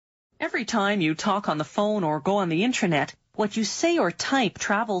Every time you talk on the phone or go on the internet, what you say or type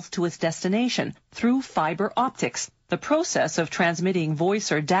travels to its destination through fiber optics, the process of transmitting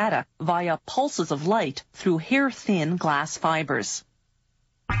voice or data via pulses of light through hair-thin glass fibers.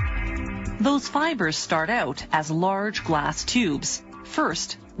 Those fibers start out as large glass tubes.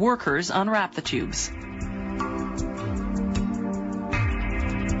 First, workers unwrap the tubes.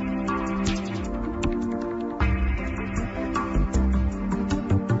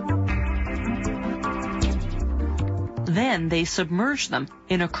 Then they submerge them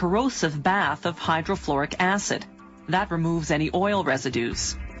in a corrosive bath of hydrofluoric acid. That removes any oil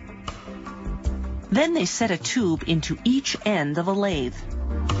residues. Then they set a tube into each end of a lathe.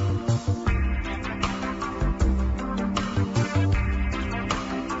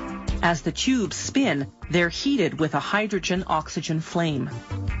 As the tubes spin, they're heated with a hydrogen-oxygen flame.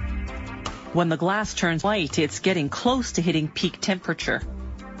 When the glass turns white, it's getting close to hitting peak temperature.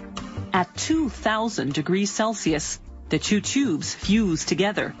 At 2,000 degrees Celsius, the two tubes fuse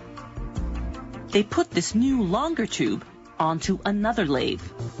together. They put this new longer tube onto another lathe.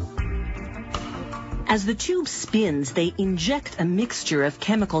 As the tube spins, they inject a mixture of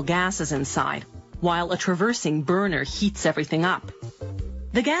chemical gases inside, while a traversing burner heats everything up.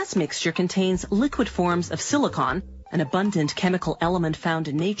 The gas mixture contains liquid forms of silicon, an abundant chemical element found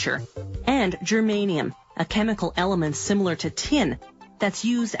in nature, and germanium, a chemical element similar to tin that's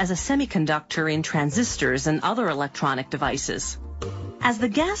used as a semiconductor in transistors and other electronic devices. As the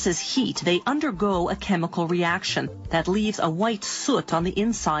gases heat, they undergo a chemical reaction that leaves a white soot on the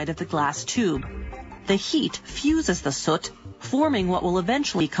inside of the glass tube. The heat fuses the soot, forming what will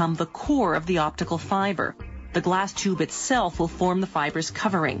eventually become the core of the optical fiber. The glass tube itself will form the fiber's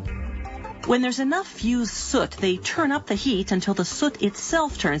covering. When there's enough fused soot, they turn up the heat until the soot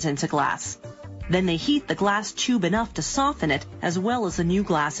itself turns into glass. Then they heat the glass tube enough to soften it, as well as the new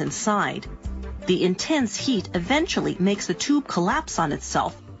glass inside. The intense heat eventually makes the tube collapse on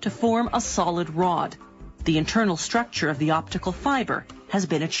itself to form a solid rod. The internal structure of the optical fiber has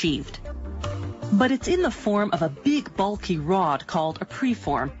been achieved. But it's in the form of a big bulky rod called a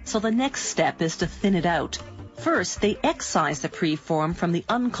preform, so the next step is to thin it out. First, they excise the preform from the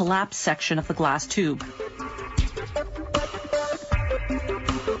uncollapsed section of the glass tube.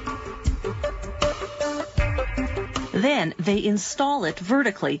 Then they install it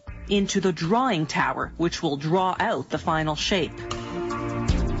vertically into the drawing tower, which will draw out the final shape.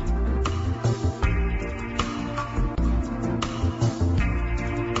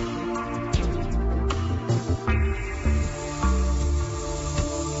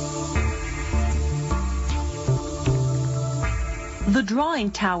 The drawing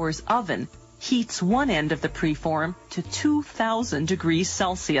tower's oven heats one end of the preform to 2,000 degrees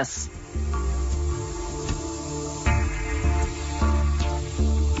Celsius.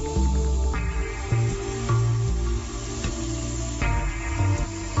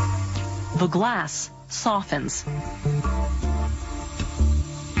 The glass softens.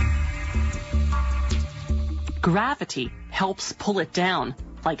 Gravity helps pull it down,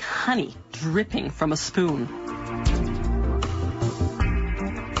 like honey dripping from a spoon.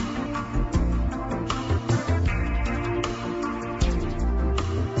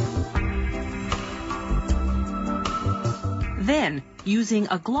 Then, using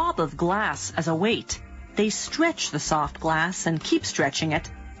a glob of glass as a weight, they stretch the soft glass and keep stretching it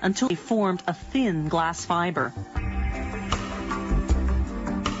until they formed a thin glass fiber.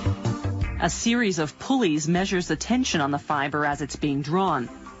 A series of pulleys measures the tension on the fiber as it's being drawn.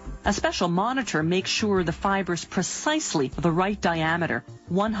 A special monitor makes sure the fiber's precisely the right diameter,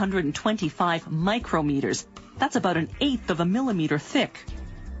 125 micrometers. That's about 1/8 of a millimeter thick.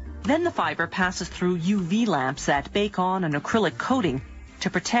 Then the fiber passes through UV lamps that bake on an acrylic coating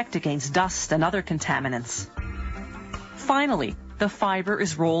to protect against dust and other contaminants. Finally, the fiber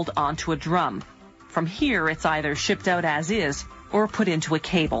is rolled onto a drum. From here, it's either shipped out as is or put into a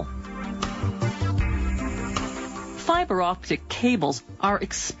cable. Fiber optic cables are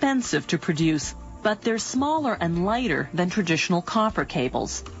expensive to produce, but they're smaller and lighter than traditional copper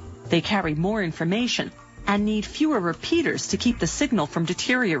cables. They carry more information and need fewer repeaters to keep the signal from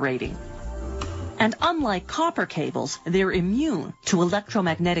deteriorating. And unlike copper cables, they're immune to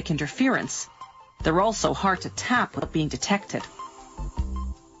electromagnetic interference. They're also hard to tap without being detected.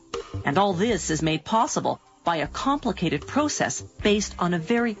 And all this is made possible by a complicated process based on a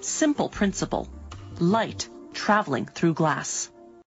very simple principle: light traveling through glass.